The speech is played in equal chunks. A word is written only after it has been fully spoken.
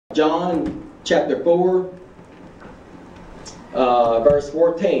John chapter 4, verse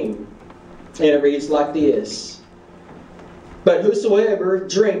 14. And it reads like this. But whosoever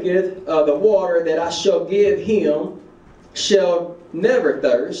drinketh of the water that I shall give him shall never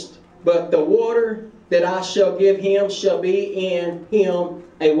thirst, but the water that I shall give him shall be in him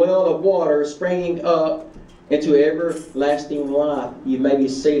a well of water springing up into everlasting life. You may be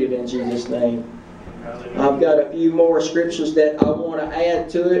seated in Jesus' name. I've got a few more scriptures that I want to add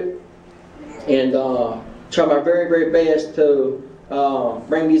to it, and try my very, very best to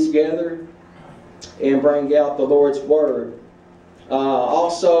bring these together and bring out the Lord's Word.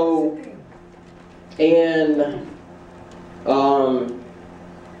 Also, in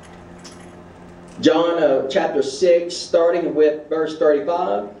John chapter 6, starting with verse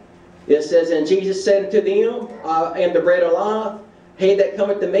 35, it says, And Jesus said unto them, I am the bread of life. He that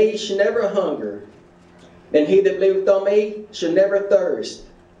cometh to me shall never hunger, and he that believeth on me shall never thirst.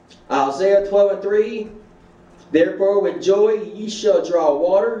 Isaiah 12:3, Therefore with joy ye shall draw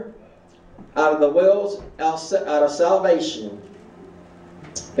water out of the wells out of salvation.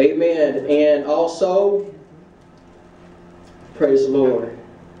 Amen. And also, praise the Lord.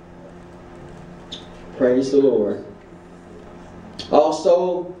 Praise the Lord.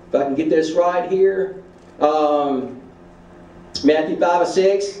 Also, if I can get this right here, Matthew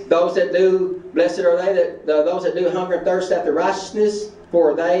 5:6, those that do, blessed are they that those that do hunger and thirst after righteousness,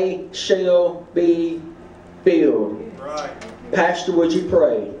 for they shall be filled. Right. Pastor, would you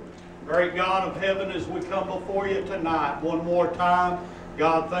pray? Great God of heaven, as we come before you tonight, one more time,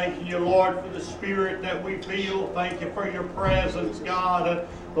 God, thank you, Lord, for the Spirit that we feel. Thank you for your presence, God.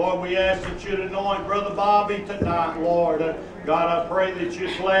 Lord, we ask that you'd anoint Brother Bobby tonight, Lord. God, I pray that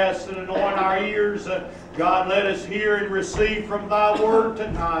you'd bless and anoint our ears. God, let us hear and receive from thy word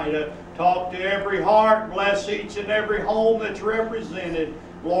tonight. Talk to every heart. Bless each and every home that's represented,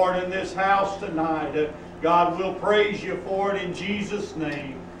 Lord, in this house tonight. God, we'll praise you for it in Jesus'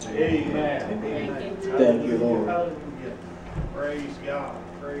 name. Amen. Amen. Thank you, Lord. Hallelujah. Praise God.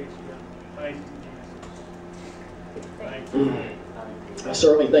 Praise God. Thank you, Jesus. Thank you. I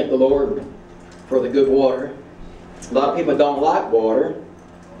certainly thank the Lord for the good water. A lot of people don't like water,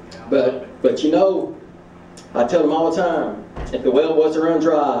 but you know, I tell them all the time, if the well wasn't run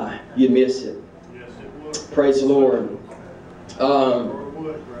dry, you'd miss it. Yes, it would. Praise the Lord.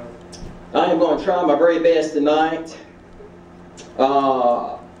 I am going to try my very best tonight.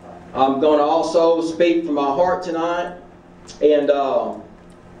 I'm going to also speak from my heart tonight and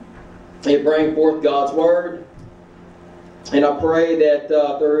bring forth God's Word. And I pray that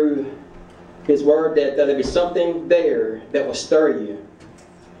through His Word that there'll be something there that will stir you.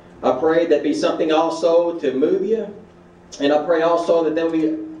 I pray that be something also to move you. And I pray also that there will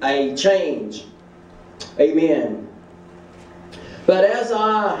be a change. Amen. But as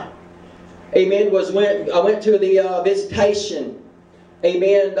I went to the visitation.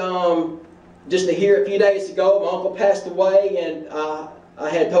 Amen. Just to hear a few days ago, my uncle passed away, and I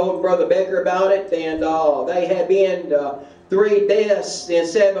had told Brother Becker about it, and they had been 3 deaths in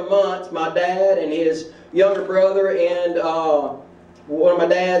 7 months. My dad and his younger brother, and one of my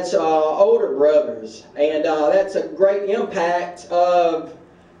dad's older brothers, and that's a great impact of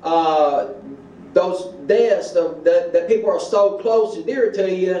those deaths that people are so close and dear to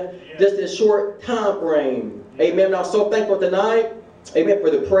you, just in a short time frame. Amen. And I'm so thankful tonight, amen, for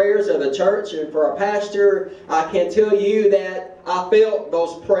the prayers of the church and for our pastor. I can tell you that I felt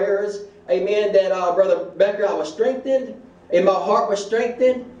those prayers. Amen. That Brother Becker, I was strengthened, and my heart was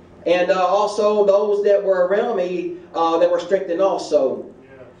strengthened, and also those that were around me that were strengthened also.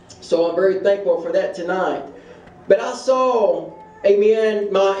 So I'm very thankful for that tonight. But I saw,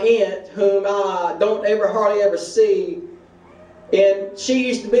 amen, my aunt, whom I don't hardly ever see. And she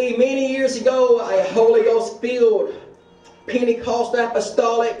used to be, many years ago, a Holy Ghost filled Pentecostal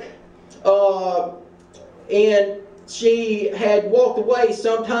apostolic. And she had walked away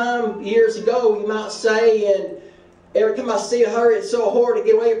sometime years ago, you might say. And every time I see her, it's so hard to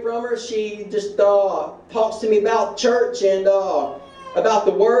get away from her. She just talks to me about church and about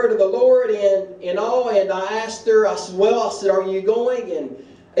the word of the Lord and all. And I asked her, I said, are you going? And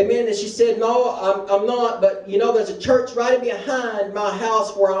amen. And she said, no, I'm not. But you know, there's a church right behind my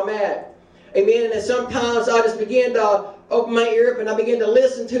house where I'm at. Amen. And sometimes I just begin to open my ear up and I begin to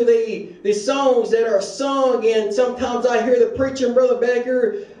listen to the songs that are sung. And sometimes I hear the preaching, Brother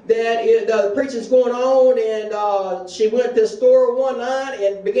Becker, that the preaching's going on. And she went to the store one night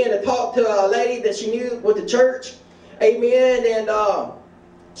and began to talk to a lady that she knew with the church. Amen. And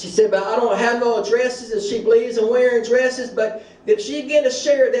she said, but I don't have no dresses, and she believes in wearing dresses. But if she began to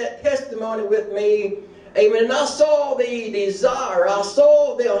share that testimony with me, Amen. And I saw the desire, I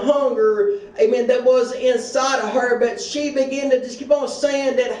saw the hunger, amen, that was inside of her. But she began to just keep on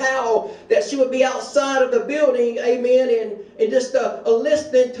saying that she would be outside of the building, amen, and just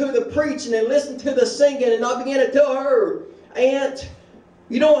listening to the preaching and listening to the singing. And I began to tell her, Aunt,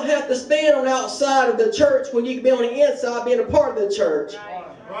 you don't have to stand on the outside of the church when you can be on the inside being a part of the church.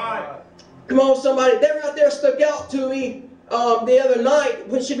 Right. Come on, somebody. That right there stuck out to me the other night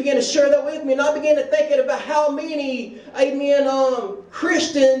when she began to share that with me. And I began to thinking about how many, amen,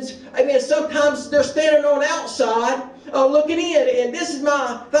 Christians, amen, sometimes they're standing on the outside looking in. And this is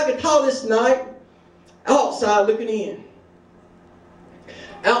my, if I could call this tonight, outside looking in.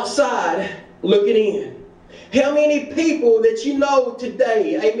 Outside looking in. How many people that you know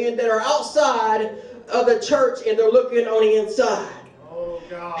today, amen, that are outside of the church and they're looking on the inside?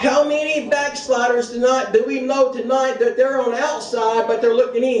 How many backsliders tonight do we know tonight that they're on the outside but they're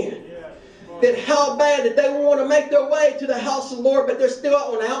looking in? That how bad that they want to make their way to the house of the Lord but they're still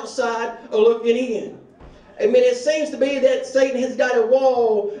on the outside or looking in. Amen. It seems to be that Satan has got a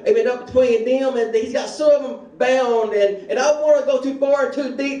wall, amen, up between them, and he's got some of them bound. And I don't want to go too far and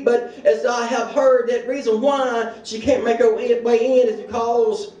too deep, but as I have heard, that reason why she can't make her way in is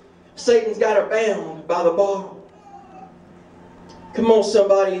because Satan's got her bound by the bottle. Come on,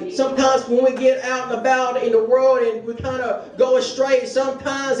 somebody. Sometimes when we get out and about in the world and we kind of go astray,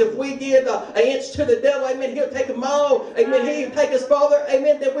 sometimes if we give an inch to the devil, amen, he'll take a mile, amen, he'll take us farther,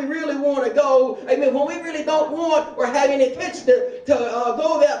 amen, that we really want to go, amen, when we really don't want or have any intention to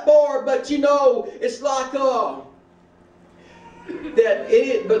go that far, but you know, it's like, but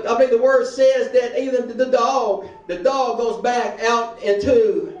I mean, the word says that even the dog goes back out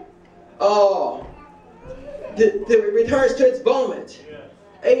into, it returns to its vomit.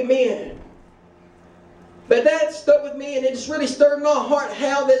 Amen. But that stuck with me, and it just really stirred my heart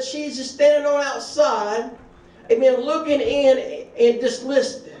how that she's just standing on outside, amen, looking in and just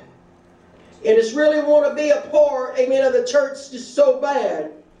listening. And just really want to be a part, amen, of the church just so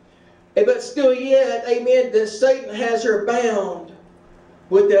bad. But still yet, amen, that Satan has her bound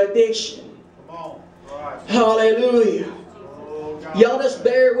with the addiction. Come on. Right. Hallelujah. Y'all just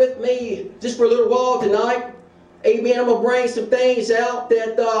bear with me just for a little while tonight. Amen. I'm going to bring some things out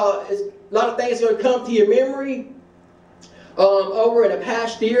that a lot of things are going to come to your memory over in the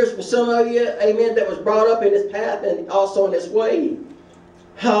past years for some of you. Amen. That was brought up in this path and also in this way.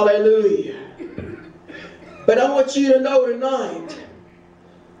 Hallelujah. But I want you to know tonight,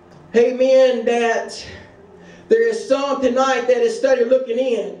 amen, that there is some tonight that is studying looking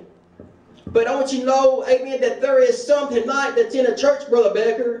in. But I want you to know, amen, that there is some tonight that's in a church, Brother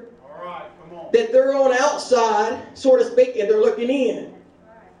Becker. All right, come on. That they're on the outside, so to speak, and they're looking in.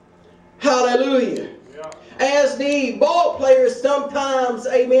 Hallelujah. Yeah. As the ball players sometimes,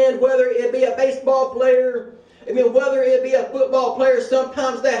 amen, whether it be a baseball player, amen, whether it be a football player,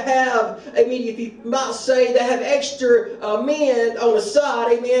 sometimes they have, amen, if you might say, they have extra men on the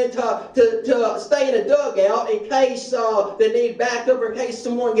side, amen, to stay in a dugout in case they need backup or in case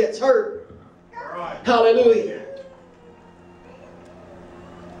someone gets hurt. Right. Hallelujah.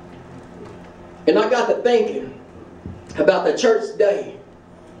 And I got to thinking about the church today.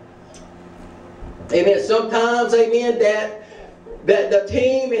 Amen. Sometimes, amen, that the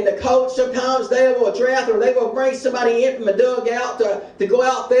team and the coach, sometimes they will draft or they will bring somebody in from a dugout to go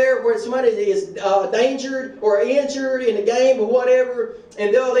out there where somebody is endangered or injured in the game or whatever,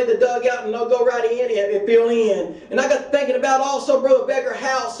 and they'll leave the dugout and they'll go right in and fill in. And I got thinking about also, Brother Becker,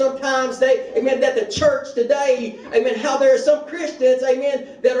 how sometimes amen, that the church today, amen, how there are some Christians,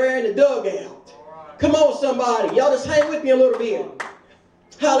 amen, that are in the dugout. Come on, somebody. Y'all just hang with me a little bit.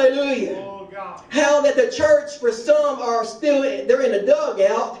 Hallelujah. How that the church, for some, are still, they're in the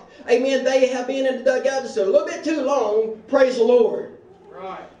dugout. Amen. They have been in the dugout just a little bit too long. Praise the Lord.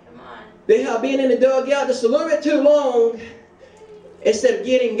 Right. Come on. They have been in the dugout just a little bit too long instead of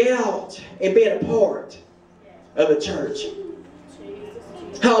getting out and being a part of the church.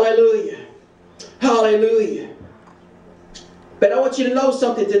 Hallelujah. Hallelujah. But I want you to know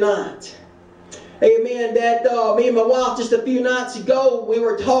something tonight. Amen, that me and my wife just a few nights ago, we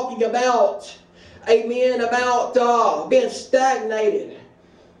were talking about, amen, about being stagnated.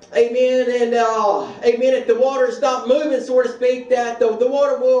 Amen, and amen, if the water is not moving, so to speak, that the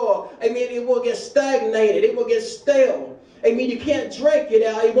water will, amen, it will get stagnated. It will get stale. Amen, you can't drink it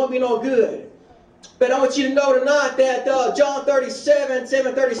out. It won't be no good. But I want you to know tonight that John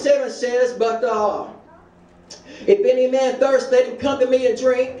 7:37 says, but if any man thirst, let him come to me and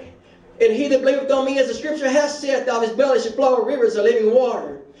drink. And he that believeth on me, as the scripture has said, out of his belly shall flow rivers of living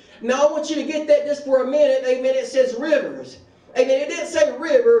water. Now I want you to get that just for a minute. Amen. It says rivers. Amen. It didn't say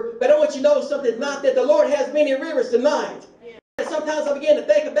river, but I want you to know something tonight, that the Lord has many rivers tonight. And sometimes I begin to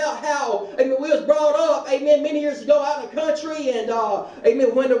think about how, amen, we was brought up, amen, many years ago out in the country, and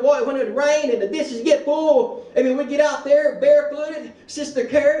amen, when it rained and the ditches get full, amen, we get out there barefooted, Sister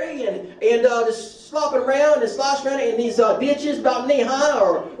Carrie, and just slopping around and sloshing around in these ditches about knee high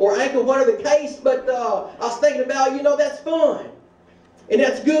or ankle, whatever the case. But I was thinking about, that's fun, and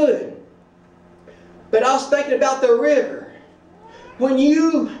that's good. But I was thinking about the river. When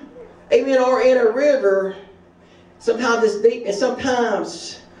you, amen, are in a river, sometimes it's deep, and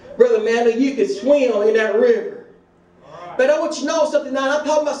sometimes, Brother Mandel, you can swim in that river. Right. But I want you to know something tonight. I'm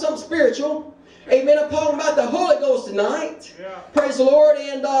talking about something spiritual. Amen. I'm talking about the Holy Ghost tonight. Yeah. Praise the Lord.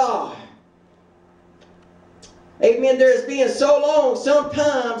 And amen. There's been so long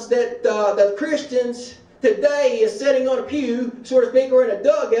sometimes that the Christians today is sitting on a pew, so to speak, or in a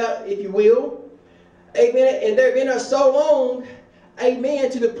dugout, if you will. Amen. And they've been there so long, amen,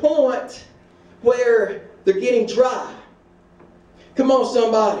 to the point where they're getting dry. Come on,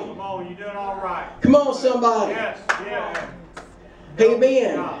 somebody. Come on, you're doing all right. Come on, somebody. Yes, yes.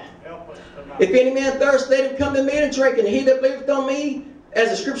 Amen. Help us tonight. If any man thirst, let him come to me and drink. And he that believeth on me, as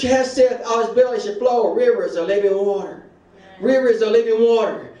the scripture has said, out of his belly shall flow rivers of living water. Rivers of living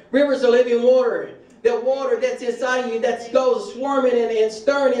water. Rivers of living water. That water that's inside of you, that goes swarming and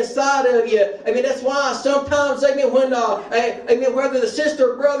stirring inside of you. I mean, that's why sometimes, amen, when, amen, whether the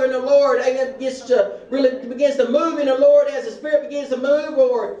sister or brother in the Lord, amen, begins to move in the Lord as the Spirit begins to move,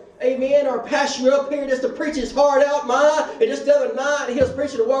 or, amen, or pastor up here just to preach his heart out, and just the other night, he was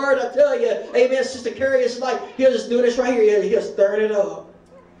preaching the word, I tell you, amen, Sister Carrie, it's like, he was just doing this right here, he was stirring it up.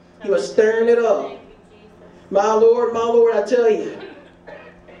 He was stirring it up. My Lord, I tell you.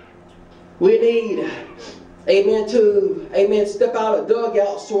 We need, amen, to, amen, step out of the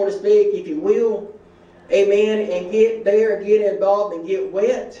dugout, so to speak, if you will. Amen, and get there, get involved, and get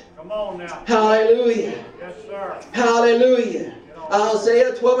wet. Come on now. Hallelujah. Yes, sir. Hallelujah.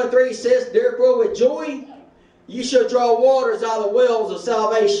 Isaiah 12:3 says, therefore with joy you shall draw waters out of the wells of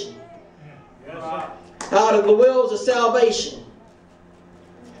salvation. Yes, sir. Out of the wells of salvation.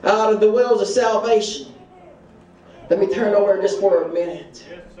 Out of the wells of salvation. Let me turn over just for a minute.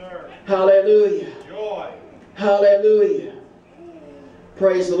 Yes, sir. Hallelujah. Joy. Hallelujah.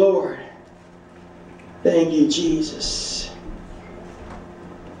 Praise the Lord. Thank you, Jesus.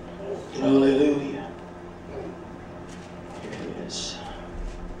 Hallelujah. Here it is.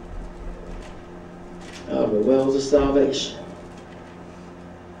 Out of the wells of salvation.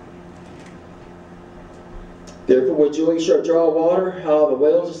 Therefore with joy you shall draw water out of the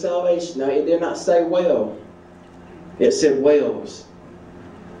wells of salvation. Now it did not say well. It said wells.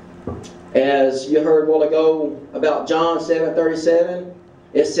 As you heard a while ago about John 7:37,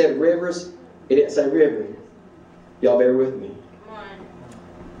 it said rivers. It didn't say river. Y'all bear with me. Come on.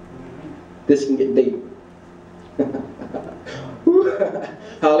 This can get deep.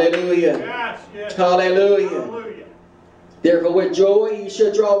 Hallelujah. Yes, yes. Hallelujah. Hallelujah. Therefore with joy you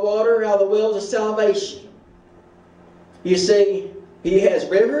should draw water out of the wells of salvation. You see, he has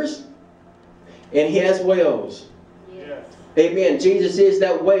rivers and he has wells. Yes. Amen. Jesus is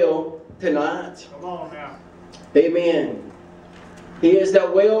that well tonight. Come on now. Amen. He is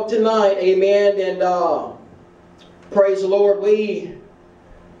that well tonight. Amen. And praise the Lord. We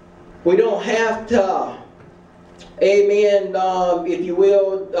don't have to, amen, if you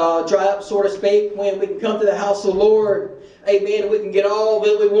will, dry up, so to speak, when we can come to the house of the Lord. Amen. We can get all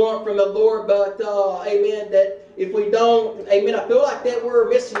that we want from the Lord. But, amen, that if we don't, amen, I feel like that we're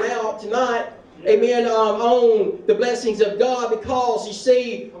missing out tonight. Amen, on the blessings of God, because you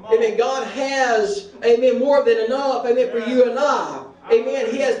see, amen, God has, amen, more than enough, amen, for you and I. Amen,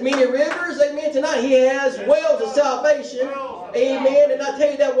 he has many rivers, amen, tonight he has wells of salvation, amen, and I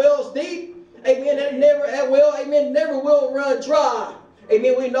tell you that well's deep, amen, that well, amen, never will run dry.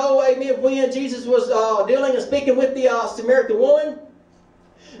 Amen, we know, amen, when Jesus was dealing and speaking with the Samaritan woman,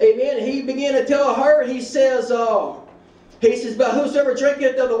 amen, he began to tell her, he says, but whosoever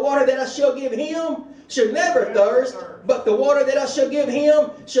drinketh of the water that I shall give him shall never thirst, but the water that I shall give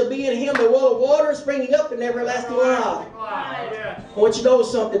him shall be in him a well of water springing up in everlasting life. I want you to know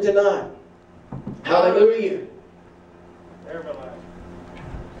something tonight. Hallelujah.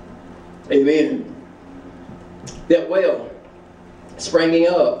 Amen. That well springing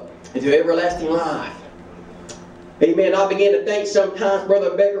up into everlasting life. Amen. I begin to think sometimes,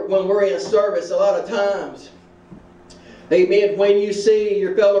 Brother Becker, when we're in service, a lot of times, amen, when you see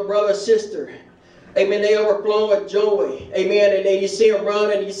your fellow brother, sister, amen, they overflow with joy, amen, and then you see them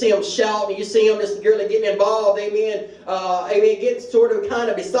running, you see them shouting, you see them just really getting involved, amen, amen, getting sort of kind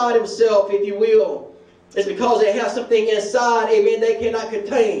of beside himself, if you will. It's because they have something inside, amen, they cannot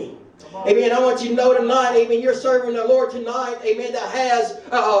contain. Amen. I want you to know tonight, amen, you're serving the Lord tonight, amen, that has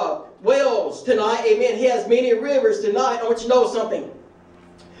wells tonight, amen. He has many rivers tonight. I want you to know something.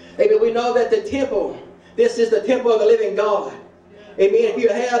 Amen. We know that the temple, this is the temple of the living God. Amen. If you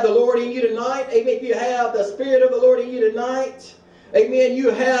have the Lord in you tonight, amen, if you have the Spirit of the Lord in you tonight, amen, you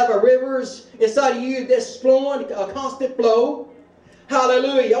have rivers inside of you that's flowing, a constant flow.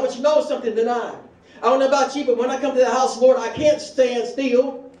 Hallelujah. I want you to know something tonight. I don't know about you, but when I come to the house of the Lord, I can't stand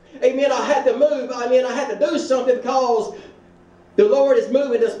still. Amen. I had to move. I had to do something because the Lord is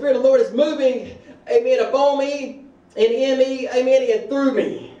moving. The Spirit of the Lord is moving. Amen. Upon me and in me. Amen. And through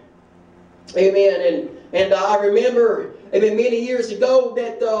me. Amen. And I remember, amen, many years ago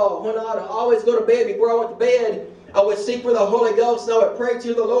that when I'd always go to bed, before I went to bed, I would seek for the Holy Ghost and I would pray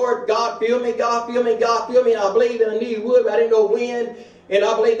to the Lord, God fill me, God fill me, God fill me. And I believed and I knew He would, but I didn't know when. And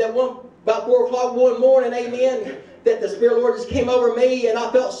I believed that about 4 o'clock one morning, amen, that the Spirit of the Lord just came over me and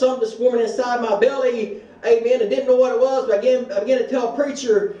I felt something just forming inside my belly, amen, and didn't know what it was, but I began to tell a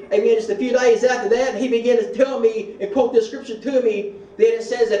preacher, amen, just a few days after that, and he began to tell me and quote this scripture to me, that it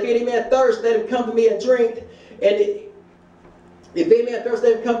says, if any man thirst, let him come to me and drink, and if any man thirst,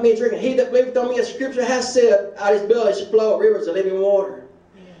 let him come to me and drink, and he that believeth on me, as scripture has said, out of his belly shall flow rivers of living water.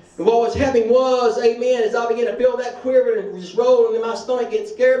 And what was happening was, amen, as I began to feel that quiver and just rolling in my stomach, it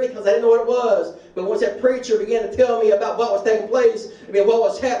scared me because I didn't know what it was. But once that preacher began to tell me about what was taking place, amen, what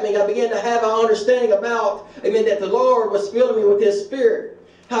was happening, I began to have an understanding about, amen, that the Lord was filling me with His Spirit.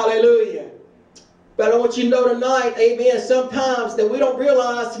 Hallelujah. But I want you to know tonight, amen, sometimes that we don't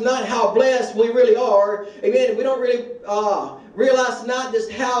realize tonight how blessed we really are. Amen. We don't really realize tonight just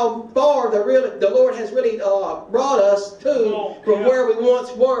how far the Lord has really brought us to from where we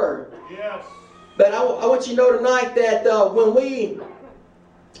once were. Yes. But I want you to know tonight that when we,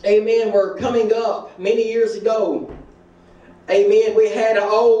 amen, were coming up many years ago, amen, we had an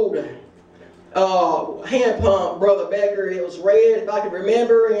old hand pump, Brother Becker. It was red, if I can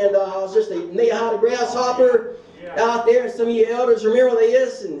remember, and I was just a knee-high grasshopper out there, and some of you elders remember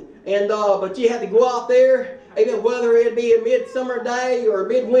this, but you had to go out there, amen, whether it be a midsummer day or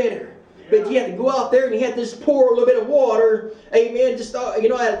midwinter. But you had to go out there and you had to just pour a little bit of water, amen, just, at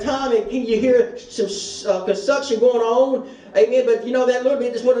a time, and you hear some construction going on, amen, but that little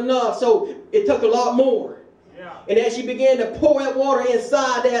bit just wasn't enough, so it took a lot more. And as you began to pour that water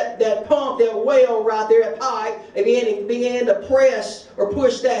inside that pump, that well right there, that pipe, amen, and began to press or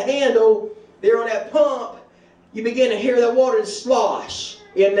push that handle there on that pump, you begin to hear that water slosh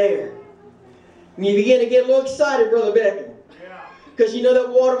in there. And you begin to get a little excited, Brother Becker. Because you know that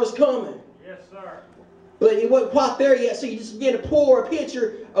water was coming. Yes, sir. But it wasn't quite there yet, so you just begin to pour a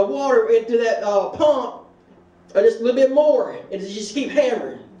pitcher of water into that pump, or just a little bit more, and you just keep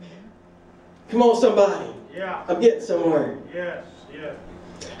hammering. Come on, somebody. Yeah. I'm getting somewhere. Yes, yes.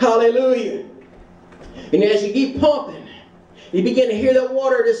 Hallelujah. And as you keep pumping, you begin to hear that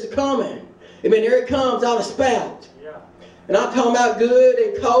water just coming. Amen. There it comes out of the spout. Yeah. And I'm talking about good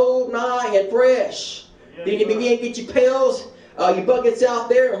and cold, nigh and fresh. Yes, then you begin to get your pails, your buckets out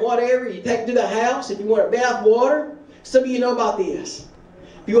there and whatever. You take it to the house if you want a bath water. Some of you know about this.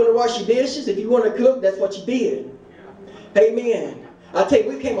 If you want to wash your dishes, if you want to cook, that's what you did. Yeah. Amen. I tell you,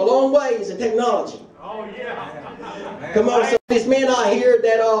 we came a long ways in technology. Oh, yeah. Come on, so these men out here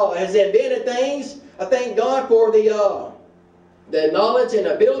that has invented things, I thank God for the knowledge and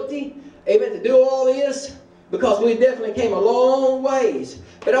ability, amen, to do all this, because we definitely came a long ways.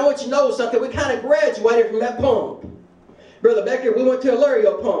 But I want you to know something. We kind of graduated from that pump. Brother Becker, we went to a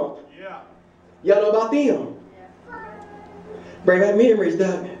Lario pump. Yeah. Y'all know about them? Bring back memories,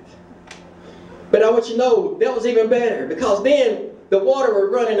 doesn't it? But I want you to know that was even better, because then the water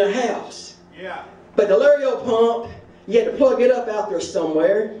would run in the house. Yeah. But the Lario pump, you had to plug it up out there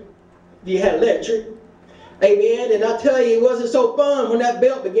somewhere. You had electric. Amen. And I tell you, it wasn't so fun when that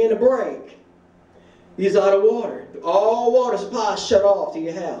belt began to break. You was out of water. All water supply shut off to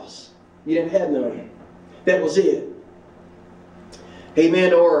your house. You didn't have none. That was it.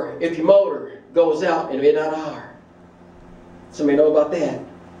 Amen. Or if your motor goes out in the midnight hour. Somebody know about that?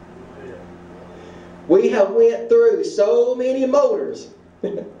 We have went through so many motors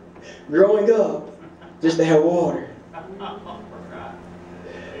growing up just to have water.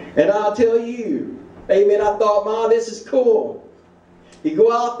 And I'll tell you, amen, I thought, Mom, this is cool. You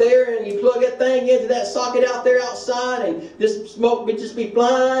go out there and you plug that thing into that socket out there outside and this smoke would just be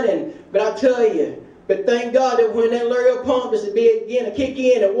flying. But I tell you, but thank God that when that Lario pump is to begin to kick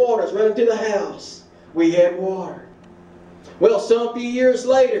in and water's running through the house, we had water. Well, some few years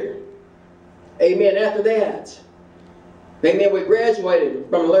later, amen, after that, amen, we graduated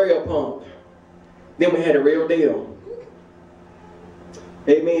from the Lario pump. Then we had a real deal.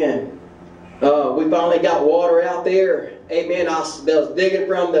 Amen. We finally got water out there. Amen. I was digging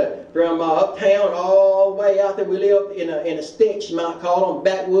from uptown all the way out there. We lived in a sticks, you might call them,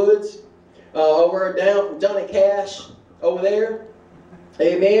 backwoods, over down from Johnny Cash over there.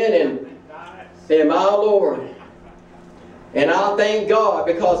 Amen. And my Lord. And I thank God,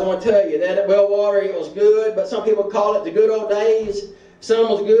 because I want to tell you that well water, it was good, but some people call it the good old days. Some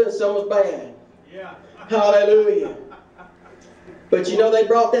was good and some was bad. Yeah. Hallelujah. But you know, they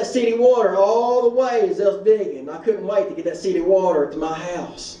brought that city water all the ways they was digging. I couldn't wait to get that city water to my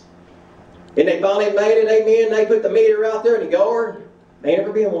house. And they finally made it, amen. They put the meter out there in the yard. Ain't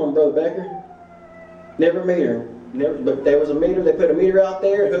never been one, Brother Becker. Never meter. Never, but there was a meter. They put a meter out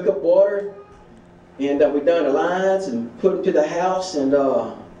there and hooked up water. And we done the lines and put them to the house. And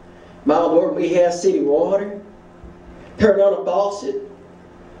my Lord, we had city water. Turned on a faucet.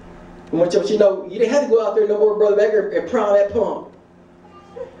 And you know, you didn't have to go out there no more, Brother Becker, and prime that pump.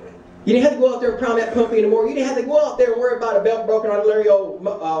 You didn't have to go out there and prime that pump anymore. You didn't have to go out there and worry about a belt broken on a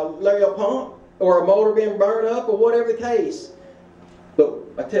Lario pump, or a motor being burned up, or whatever the case. But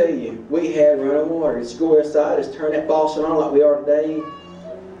I tell you, we had running water. Just go inside, just turn that faucet on like we are today.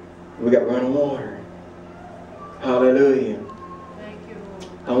 We got running water. Hallelujah. Thank you, Lord.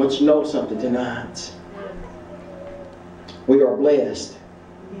 I want you to know something tonight. We are blessed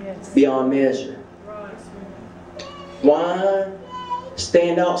beyond measure. Why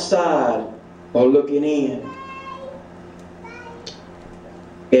stand outside or looking in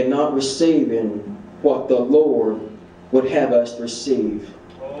and not receiving what the Lord would have us receive?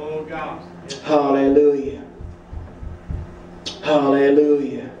 Oh God. Hallelujah.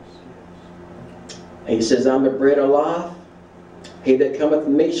 Hallelujah. He says, I'm the bread of life. He that cometh to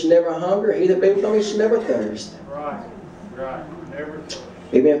me shall never hunger. He that believeth on me shall never thirst. Right. Right. Never thirst.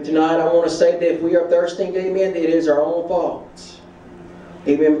 Amen. Tonight I want to say that if we are thirsting, amen, it is our own fault.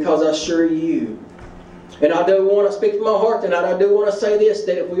 Amen. Because I assure you. And I do want to speak from my heart tonight. I do want to say this,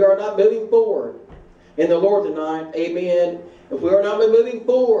 that if we are not moving forward in the Lord tonight, amen, if we are not moving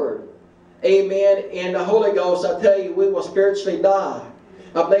forward, amen, in the Holy Ghost, I tell you, we will spiritually die.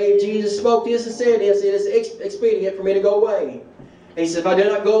 I believe Jesus spoke this and said this, it is expedient for me to go away. He says, if I do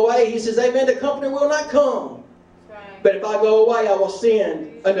not go away, he says, amen, the Comforter will not come. But if I go away, I will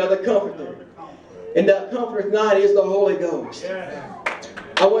send another Comforter. And that Comforter tonight is the Holy Ghost.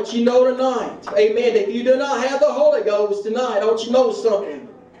 I want you to know tonight, amen, that if you do not have the Holy Ghost tonight, I want you to know something.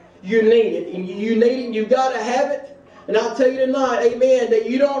 You need it. And you need it, and you've got to have it. And I'll tell you tonight, amen, that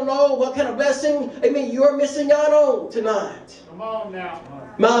you don't know what kind of blessing, amen, you are missing out on tonight. Come on now.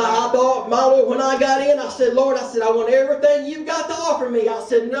 I thought, my Lord, when I got in, I said, Lord, I said, I want everything you've got to offer me. I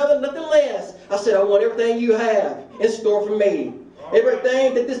said, nothing less. I said, I want everything you have in store for me.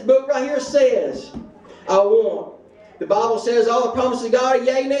 Everything that this book right here says, I want. The Bible says all the promises of God are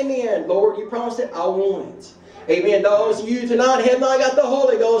yea and amen. Lord, you promised it, I want it. Amen. Those of you tonight have not got the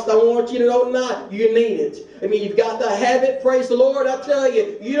Holy Ghost, I want you to know tonight, you need it. I mean, you've got to have it. Praise the Lord. I tell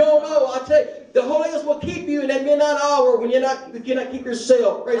you, you don't know. I tell you, the Holy Ghost will keep you in that midnight hour when you cannot keep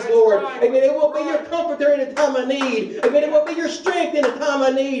yourself. Praise the Lord. Right. Amen. It will be your comforter in the time of need. Amen. It will be your strength in the time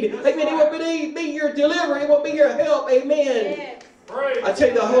of need. Amen. It will be your deliverer. It will be your help. Amen. Yes. I tell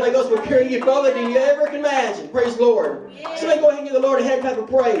you, the Holy Ghost will carry you further than you ever can imagine. Praise the Lord. Yes. Somebody go ahead and give the Lord a hand clap of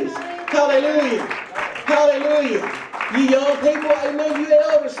praise. Hallelujah. Hallelujah. You young people, amen, you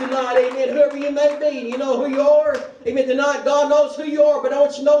elders tonight, amen, whoever you may be, you know who you are. Amen, tonight, God knows who you are, but I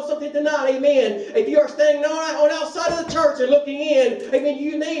want you to know something tonight, amen. If you are standing on outside of the church and looking in, amen,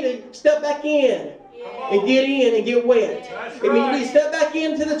 you need to step back in and get in and get wet. Amen, you need to step back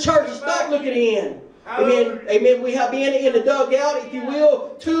into the church and stop looking in. Amen. Amen. We have been in the dugout, if you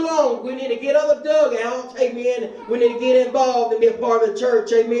will, too long. We need to get out of the dugout. Amen. We need to get involved and be a part of the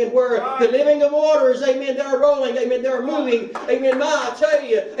church. Amen. Where the living waters, amen, they're rolling. Amen. They're moving. Amen. I tell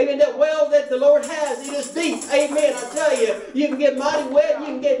you, amen, that well that the Lord has, it is deep. Amen. I tell you, you can get mighty wet. You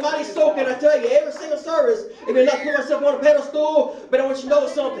can get mighty soaking. I tell you, every single service. Amen. Not put myself on a pedestal, but I want you to know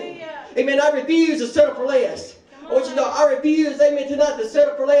something. Amen. I refuse to settle for less. I want you to know, I refuse, amen, tonight to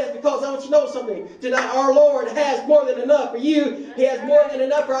settle for less, because I want you to know something. Tonight, our Lord has more than enough for you. He has more than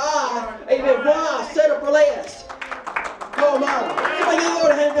enough for I. Amen. Why settle for less? Come on. Somebody give the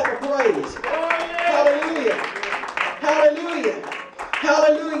Lord a hand clap of praise. Hallelujah. Hallelujah.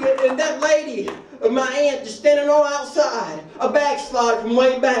 Hallelujah. And that lady of my aunt just standing on outside, a backslider from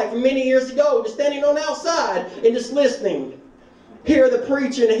way back, from many years ago, just standing on outside and just listening. Hear the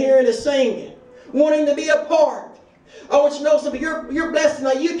preaching and hearing the singing. Wanting to be a part. I want you to know something. You're blessed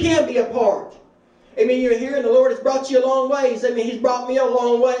tonight. You can be a part. Amen. You're here and the Lord has brought you a long ways. Amen. He's brought me a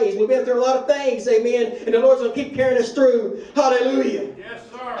long ways. We've been through a lot of things. Amen. And the Lord's going to keep carrying us through. Hallelujah. Yes,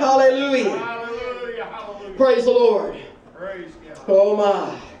 sir. Hallelujah. Hallelujah. Hallelujah. Praise the Lord. Praise God. Oh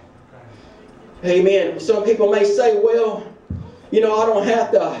my. Amen. Some people may say, well, you know, I don't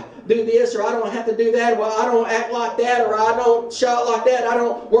have to do this, or I don't have to do that. Well, I don't act like that, or I don't shout like that. I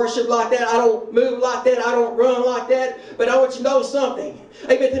don't worship like that. I don't move like that. I don't run like that. But I want you to know something.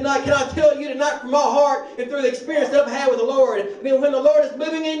 Amen. Tonight, can I tell you tonight from my heart and through the experience that I've had with the Lord? Amen. When the Lord is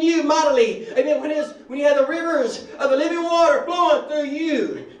moving in you mightily, amen. When you have the rivers of the living water flowing through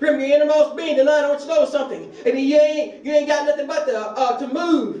you from your innermost being tonight, I want you to know something. Amen. You ain't got nothing but to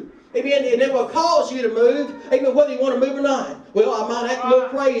move. Amen. And it will cause you to move. Amen. Whether you want to move or not. Well, I might act a little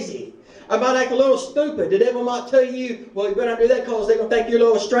crazy. I might act a little stupid. The devil might tell you, well, you better not do that because they're going to think you're a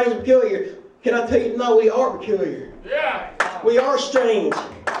little strange and peculiar. Can I tell you, no, we are peculiar. Yeah. We are strange.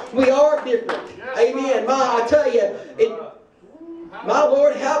 We are different. Yes, amen. I tell you, my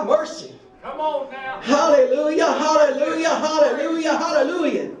Lord, have mercy. Come on now. Hallelujah, hallelujah, hallelujah,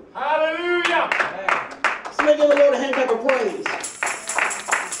 hallelujah. Hallelujah. Somebody give the Lord a hand clap of praise.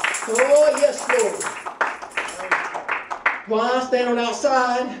 Oh, yes, Lord. While I stand on the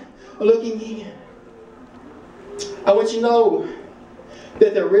outside looking in, I want you to know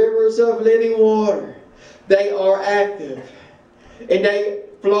that the rivers of living water, they are active and they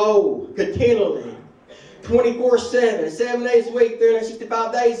flow continually 24/7, 7 days a week,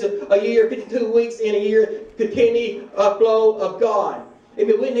 365 days a year, 52 weeks in a year, continued flow of God.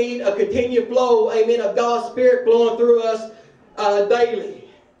 Amen. We need a continued flow, amen, of God's Spirit flowing through us daily.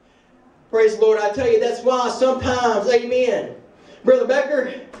 Praise the Lord. I tell you, that's why sometimes, amen, Brother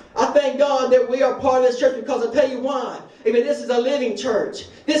Becker, I thank God that we are part of this church because I tell you why. Amen. This is a living church.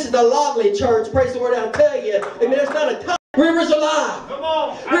 This is a lively church. Praise the Lord. I tell you, amen, there's not a time. Rivers alive. Come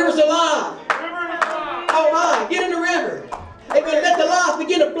on. Rivers alive. Rivers alive. Oh my, get in the river. Amen. Let the life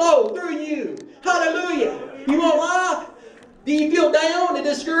begin to flow through you. Hallelujah. You want life? Do you feel down and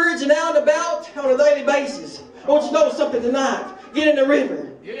discouraged and out and about on a daily basis? I want you to know something tonight. Get in the river.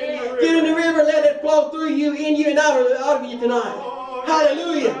 Get in the river and let it flow through you, in you, and out of you tonight. Oh,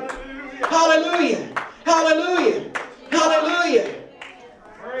 hallelujah. Hallelujah. Hallelujah. Hallelujah.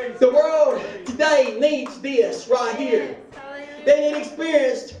 The world today needs this right here. They need to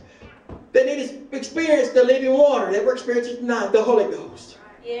experience the living water that we're experiencing tonight, the Holy Ghost.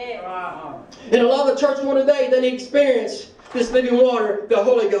 Yeah. And a lot of the church one today, they need to experience this living water, the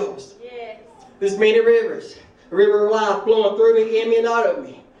Holy Ghost. Yeah. There's many rivers. A river of life flowing through me, in me, and out of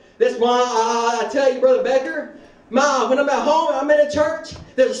me. That's why I tell you, Brother Becker, when I'm at home, I'm in a church,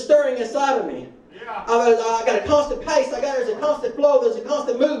 there's a stirring inside of me. Yeah. I got a constant pace. There's a constant flow. There's a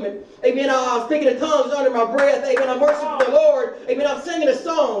constant movement. Amen. I'm speaking in tongues under my breath. Amen. I'm worshiping the Lord. Amen. I'm singing a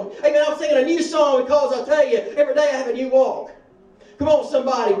song. Amen. I'm singing a new song because I tell you, every day I have a new walk. Come on,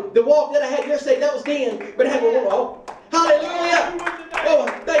 somebody. The walk that I had yesterday, that was then, but I have a walk. Hallelujah. Oh,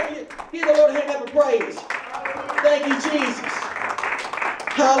 thank you. Give the Lord a hand clap of praise. Thank you, Jesus.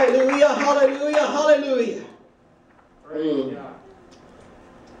 Hallelujah. Hallelujah. Hallelujah.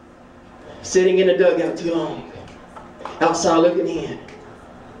 Sitting in a dugout too long. Outside looking in.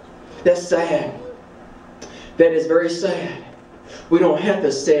 That's sad. That is very sad. We don't have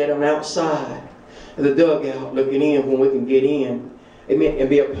to sit on the outside of the dugout looking in when we can get in, amen, and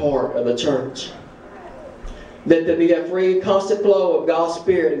be a part of the church. That there be a free, constant flow of God's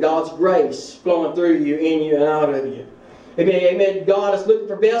Spirit and God's grace flowing through you, in you, and out of you. Amen. Amen. God is looking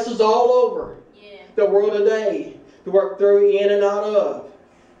for vessels all over the world today to work through, in, and out of.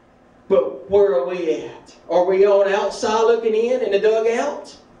 But where are we at? Are we on the outside looking in the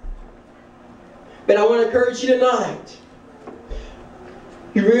dugout? But I want to encourage you tonight.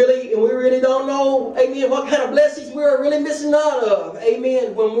 We really don't know, amen, what kind of blessings we're really missing out of,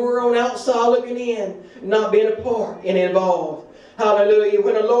 amen, when we're on the outside looking in, not being a part and involved. Hallelujah.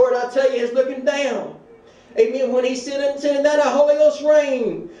 When the Lord, I tell you, is looking down, amen, when He's sending down a Holy Ghost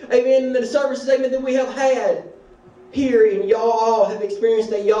rain, amen, the services, amen, that we have had here, and y'all all have experienced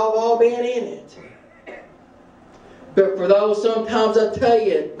that, y'all have all been in it. But for those sometimes, I tell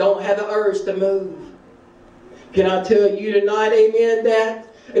you, don't have the urge to move. Can I tell you tonight, amen, that,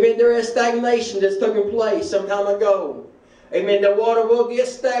 amen, there is stagnation that's taking place some time ago. Amen, the water will get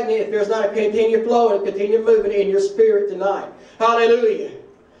stagnant if there's not a continued flow and a continued movement in your spirit tonight. Hallelujah.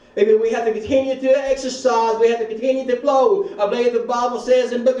 Amen, we have to continue to exercise. We have to continue to flow. I believe the Bible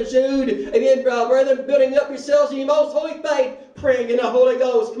says in the book of Jude, amen, brethren, building up yourselves in your most holy faith, praying in the Holy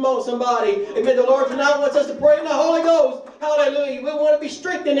Ghost. Come on, somebody. Amen. The Lord tonight wants us to pray in the Holy Ghost. Hallelujah. We want to be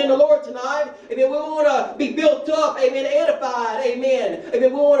strengthened in the Lord tonight. Amen. We want to be built up. Amen. Edified. Amen.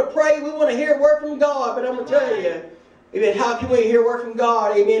 Amen. We want to pray. We want to hear a word from God. But I'm going to tell you, amen, how can we hear a word from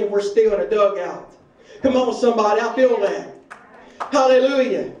God? Amen. If we're still in a dugout. Come on, somebody. I feel that.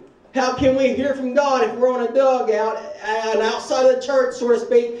 Hallelujah. How can we hear from God if we're on a dugout and outside of the church, so to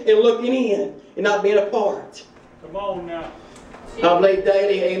speak, and looking in and not being a part? Come on now. I believe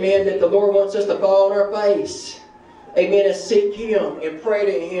daily, amen, that the Lord wants us to fall on our face. Amen. And seek Him and pray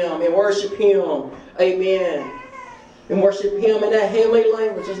to Him and worship Him. Amen. And worship Him in that heavenly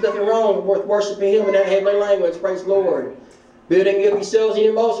language. There's nothing wrong with worshiping Him in that heavenly language. Praise the Lord. Building up yourselves in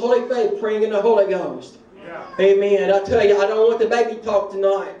your most holy faith, praying in the Holy Ghost. Yeah. Amen. I tell you, I don't want the baby talk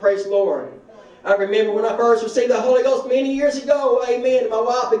tonight. Praise the Lord. I remember when I first received the Holy Ghost many years ago, amen, my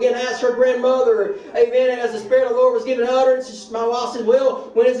wife began to ask her grandmother, amen, and as the Spirit of the Lord was giving utterance, my wife said, well,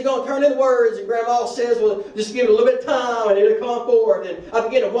 when is it going to turn into words? And Grandma says, well, just give it a little bit of time and it'll come forth. And I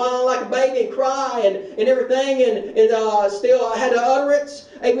began to whine like a baby and cry and everything, and still I had the utterance,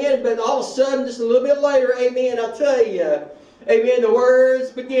 amen, but all of a sudden, just a little bit later, amen, I tell you, amen, the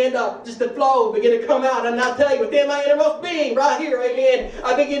words began to flow, begin to come out. And I tell you, within my innermost being, right here, amen,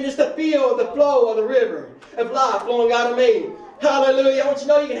 I begin just to feel the flow of the river of life flowing out of me. Hallelujah. I want you to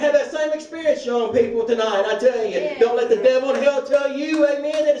know you can have that same experience, young people, tonight. I tell you, don't let the devil in hell tell you,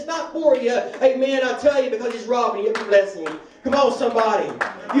 amen, that it's not for you. Amen, I tell you, because he's robbing you of your blessing. Come on, somebody.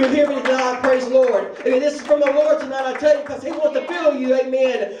 You hear me tonight? Praise the Lord. Amen. This is from the Lord tonight, I tell you, because He wants to fill you.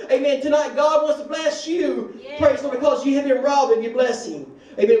 Amen. Amen. Tonight, God wants to bless you. Praise the Lord, because you have been robbed of your blessing.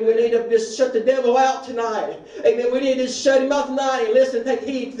 Amen. We need to just shut the devil out tonight. Amen. We need to shut him out tonight and listen, take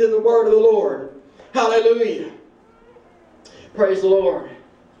heed to the word of the Lord. Hallelujah. Praise the Lord.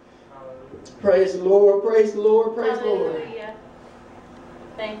 Praise the Lord. Praise the Lord. Praise the Lord. Hallelujah.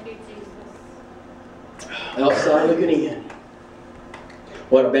 Thank you, Jesus. Outside looking in.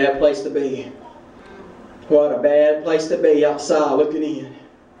 What a bad place to be. What a bad place to be, outside looking in.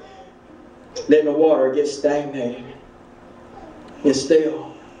 Letting the water get stagnated. And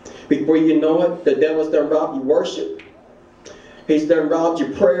still, before you know it, the devil's done robbed your worship. He's done robbed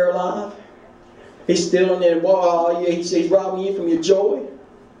your prayer life. He's stealing and he's robbing you from your joy.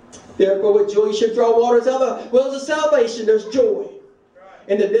 Therefore, with joy you should draw waters out of the wells of salvation. There's joy.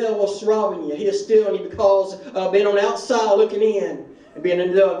 And the devil's robbing you. He is stealing you because of being on the outside looking in. And being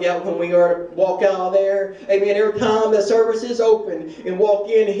in the dugout when we are to walk out of there. Amen. Every time the service is open and walk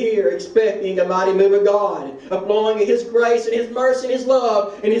in here expecting a mighty move of God. Of flowing of His grace and His mercy and His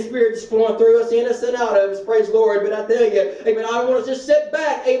love. And His Spirit just flowing through us, in us and out of us. Praise the Lord. But I tell you, amen, I want to just sit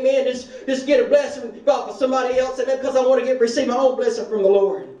back. Amen. Just get a blessing from somebody else. Amen. Because I want to receive my own blessing from the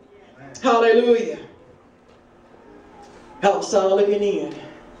Lord. Amen. Hallelujah. Outside looking in.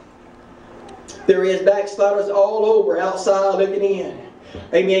 There is backsliders all over, outside looking in.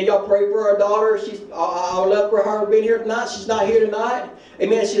 Amen. Y'all pray for our daughter. I would love for her to be here tonight. She's not here tonight.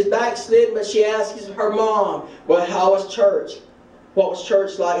 Amen. She's backslidden, but she asks her mom, well, how was church? What was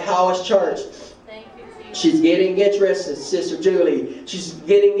church like? How was church? Thank you, Jesus. She's getting interested, Sister Julie. She's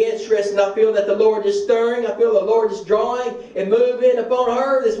getting interested, and I feel that the Lord is stirring. I feel the Lord is drawing and moving upon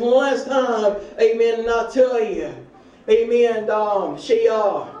her this one last time. Amen. And I tell you, amen, she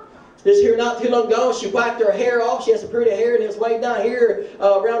just here not too long ago, she whacked her hair off. She has some pretty hair, and it's way down here,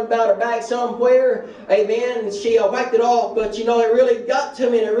 around about her back somewhere. Amen. And she whacked it off, but you know, it really got to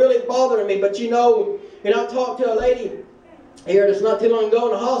me, and it really bothered me. But you know, and I talked to a lady here just not too long ago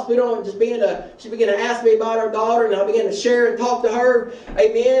in the hospital, and she began to ask me about her daughter, and I began to share and talk to her.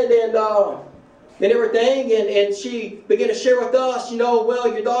 Amen. And everything, and she began to share with us, you know,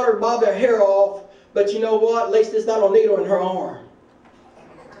 well, your daughter bobbed her hair off, but you know what? At least it's not a needle in her arm.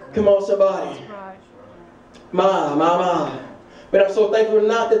 Come on, somebody. My. But I'm so thankful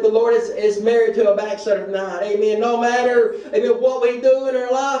tonight that the Lord is married to a backslider tonight. Amen. No matter, amen, what we do in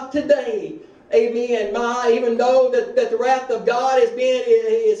our life today. Amen. Even though that the wrath of God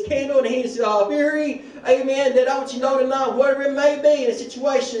is kindled and His fury. Amen. That I want you to know tonight, whatever it may be in a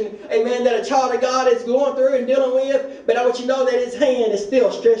situation, amen, that a child of God is going through and dealing with. But I want you to know that His hand is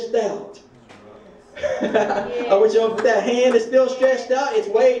still stretched out. I want you to know that that hand is still stretched out. It's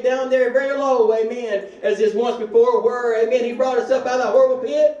way down there very low, amen, as is once before were, amen. He brought us up out of that horrible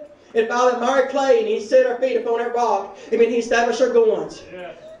pit and out of that miry clay, and He set our feet upon that rock. Amen. He established our goings.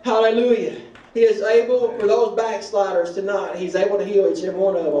 Yes. Hallelujah. He is able, for those backsliders tonight, He's able to heal each and every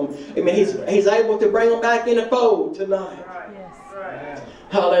one of them. Amen. He's able to bring them back in the fold tonight. Yes. Right.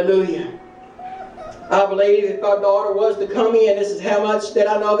 Hallelujah. I believe if our daughter was to come in, this is how much that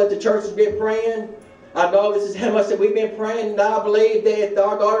I know that the church has been praying. I know this is how much that we've been praying, and I believe that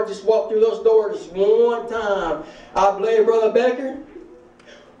our daughter just walked through those doors just one time. I believe, Brother Becker,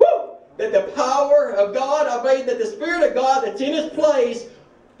 that the power of God, I believe that the Spirit of God that's in this place,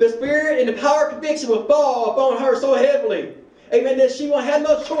 the Spirit and the power of conviction will fall upon her so heavily. Amen. That she won't have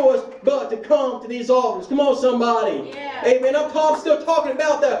no choice but to come to these altars. Come on, somebody. Yeah. Amen. I'm still talking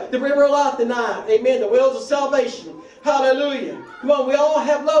about the river of life tonight. Amen. The wells of salvation. Hallelujah. Come on, we all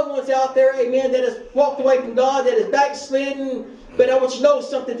have loved ones out there, amen, that has walked away from God, that is backslidden. But I want you to know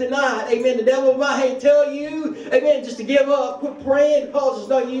something tonight. Amen. The devil might hate to tell you, amen, just to give up, quit praying because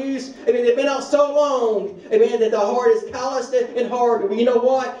there's no use. Amen. They've been out so long, amen, that the heart is calloused and hard. Well, you know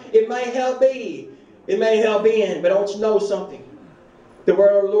what? It may have been. It may have been. But I want you to know something. The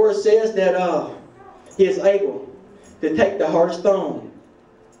word of the Lord says that He is able to take the heart of stone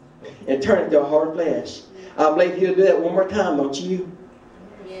and turn it to a heart of flesh. I believe He'll do that one more time, don't you?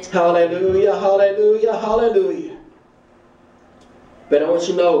 Yes. Hallelujah, hallelujah, hallelujah. But I want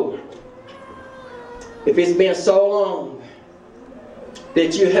you to know, if it's been so long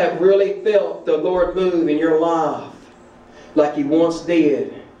that you have really felt the Lord move in your life like He once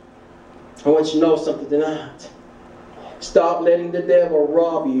did, I want you to know something tonight. Stop letting the devil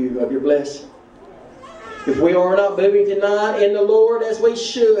rob you of your blessing. If we are not moving tonight in the Lord as we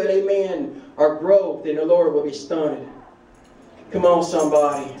should, amen, our growth in the Lord will be stunted. Come on,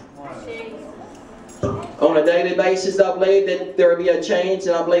 somebody. On a daily basis, I believe that there will be a change,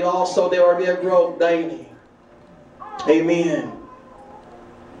 and I believe also there will be a growth daily. Amen.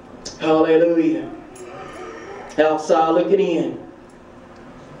 Hallelujah. Outside looking in.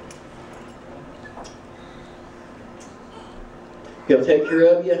 He'll take care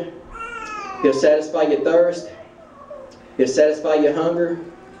of you. He'll satisfy your thirst. He'll satisfy your hunger.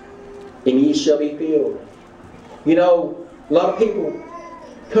 And ye shall be filled. You know, a lot of people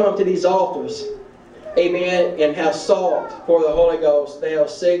come to these altars, amen, and have sought for the Holy Ghost. They have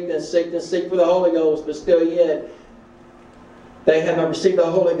seeked and seeked and seeked for the Holy Ghost, but still yet they have not received the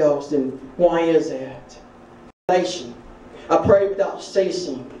Holy Ghost. And why is that? I pray without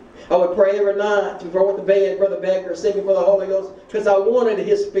ceasing. I would pray every night before I went to bed, Brother Becker, seeking for the Holy Ghost, because I wanted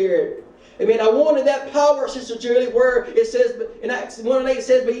His Spirit. Amen. I wanted that power, Sister Julie, where it says, in Acts 1:8 it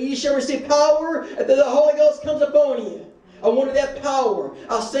says, but ye shall receive power after the Holy Ghost comes upon you. I wanted that power.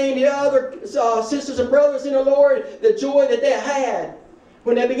 I've seen the other sisters and brothers in the Lord, the joy that they had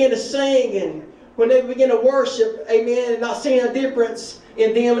when they began to sing and when they began to worship. Amen. And I seen a difference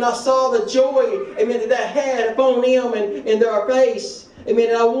in them, and I saw the joy, amen, that they had upon them and in their face. Amen.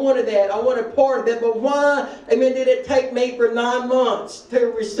 And I wanted that. I wanted part of that. But why, amen, did it take me for 9 months to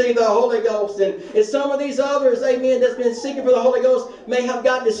receive the Holy Ghost? And some of these others, amen, that's been seeking for the Holy Ghost may have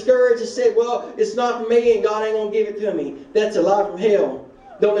got discouraged and said, well, it's not for me and God ain't going to give it to me. That's a lie from hell.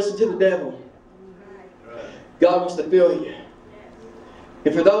 Don't listen to the devil. God wants to fill you.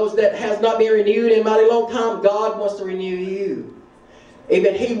 And for those that has not been renewed in a mighty long time, God wants to renew you.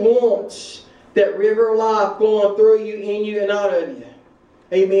 Amen. He wants that river of life flowing through you, in you, and out of you.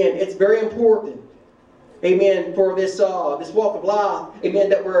 Amen. It's very important. Amen. For this walk of life. Amen.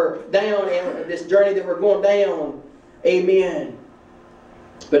 That we're down in this journey that we're going down. Amen.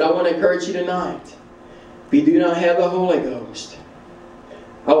 But I want to encourage you tonight. If you do not have the Holy Ghost,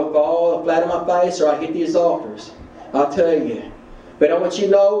 I would fall flat on my face or I'd hit these altars. I'll tell you. But I want you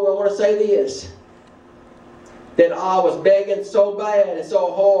to know, I want to say this. That I was begging so bad and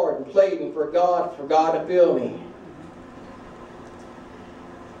so hard and pleading for God to fill me.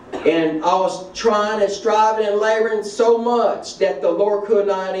 And I was trying and striving and laboring so much that the Lord could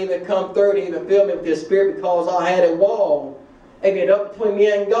not even come through to even fill me with His Spirit, because I had a wall, amen, up between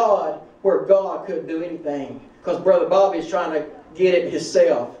me and God where God couldn't do anything. Because Brother Bobby is trying to get it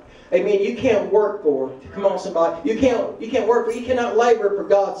himself. Amen. You can't work for it. Come on, somebody. You can't work for it. You cannot labor for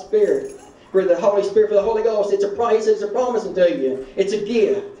God's Spirit. For the Holy Spirit, for the Holy Ghost. It's a price, it's a promise unto you. It's a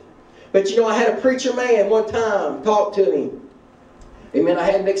gift. But you know, I had a preacher man one time talk to me. Amen. I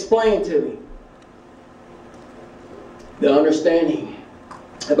had him explain to me the understanding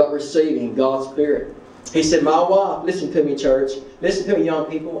about receiving God's Spirit. He said, my wife, listen to me, church. Listen to me, young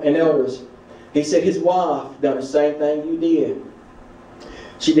people and elders. He said his wife done the same thing you did.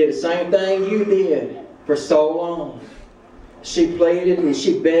 She did the same thing you did for so long. She pleaded and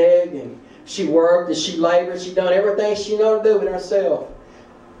she begged and she worked and she labored. She done everything she knew to do in herself.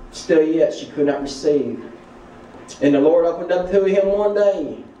 Still yet she could not receive. And the Lord opened up to him one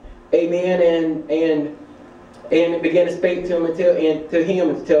day. Amen. And began to speak to him and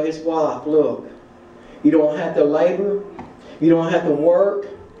to tell his wife, look, you don't have to labor. You don't have to work.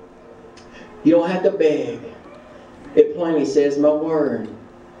 You don't have to beg. It plainly says my word.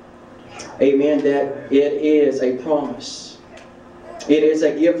 Amen, that it is a promise. It is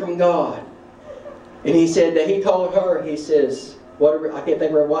a gift from God. And he said that he told her, he says, whatever, I can't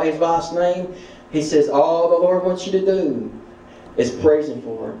think of his wife's name. He says, all the Lord wants you to do is praise Him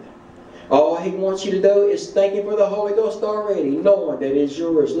for it. All He wants you to do is thank Him for the Holy Ghost already, knowing that it's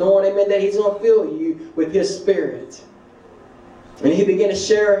yours, knowing, amen, that He's going to fill you with His Spirit. And he began to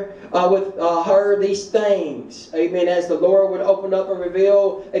share with her these things, amen, as the Lord would open up and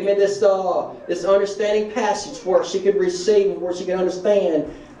reveal, amen, this understanding passage where she could receive, where she could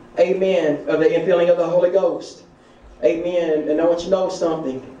understand, amen, of the infilling of the Holy Ghost. Amen. And I want you to know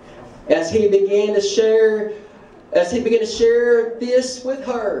something. As he began to share this with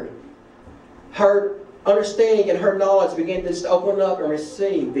her understanding and her knowledge began to just open up and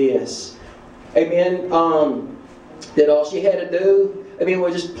receive this. Amen. That all she had to do,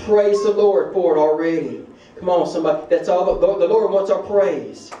 was just praise the Lord for it already. Come on, somebody. That's all. The Lord wants our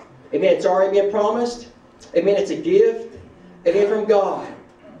praise. Amen. It's already been promised. Amen. It's a gift. Amen. From God.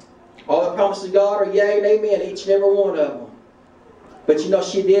 All the promises of God are yea and amen, each and every one of them. But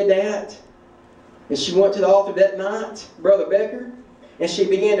she did that. And she went to the altar that night, Brother Becker, and she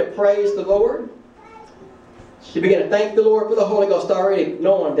began to praise the Lord. She began to thank the Lord for the Holy Ghost already,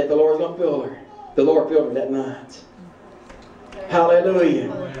 knowing that the Lord was going to fill her. The Lord filled her that night.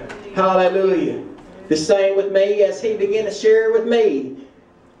 Hallelujah. Hallelujah. The same with me as he began to share with me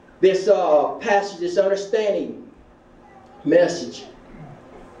this passage, this understanding message.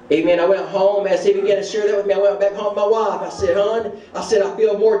 Amen. I went home as he began to share that with me. I went back home with my wife. I said, hon, I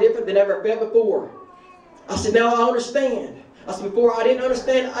feel more different than ever felt before. I said, now I understand. I said, before I didn't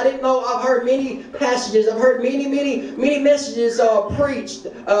understand. I didn't know. I've heard many passages. I've heard many messages preached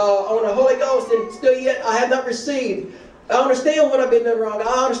on the Holy Ghost, and still yet I have not received. I understand what I've been doing wrong.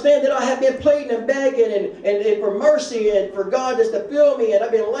 I understand that I have been pleading and begging and for mercy and for God just to fill me. And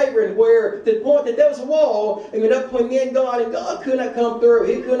I've been laboring to the point that there was a wall up between me and God could not come through.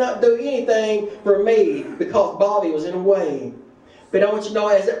 He could not do anything for me because Bobby was in the way. But I want you to know,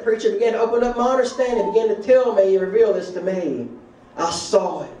 as that preacher began to open up my understanding, began to tell me and reveal this to me, I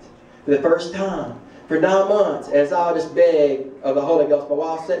saw it for the first time. For 9 months, as I just begged of the Holy Ghost. My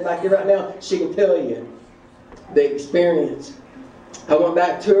wife's sitting back here right now, she can tell you the experience. I went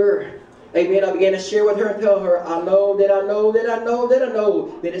back to her. Amen. I began to share with her and tell her, I know that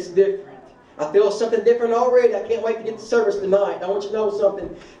it's different. I feel something different already. I can't wait to get to service tonight. I want you to know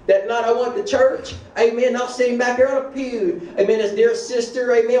something. That night I went to church. Amen. I'm sitting back here on a pew. Amen. This dear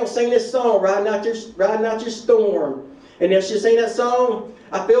sister, amen, was singing this song, Riding Out Your Storm. And as she sang that song,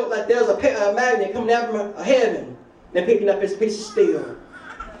 I felt like there was a magnet coming out from heaven and picking up this piece of steel.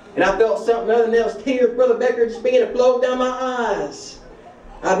 And I felt something other than those tears, Brother Becker, just beginning to flow down my eyes.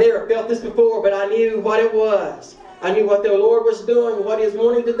 I've never felt this before, but I knew what it was. I knew what the Lord was doing and what He was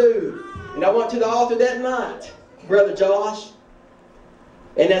wanting to do. And I went to the altar that night, Brother Josh.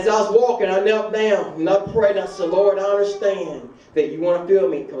 And as I was walking, I knelt down and I prayed. And I said, Lord, I understand that you want to fill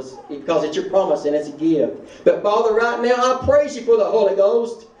me because it's your promise and it's a gift. But Father, right now, I praise you for the Holy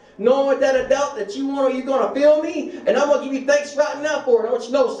Ghost. Knowing without a doubt that you're going to fill me. And I'm going to give you thanks right now for it. I want you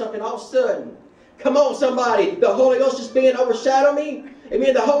to know something all of a sudden. Come on, somebody. The Holy Ghost just began to overshadow me.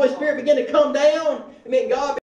 Amen. The Holy Spirit began to come down. Amen. God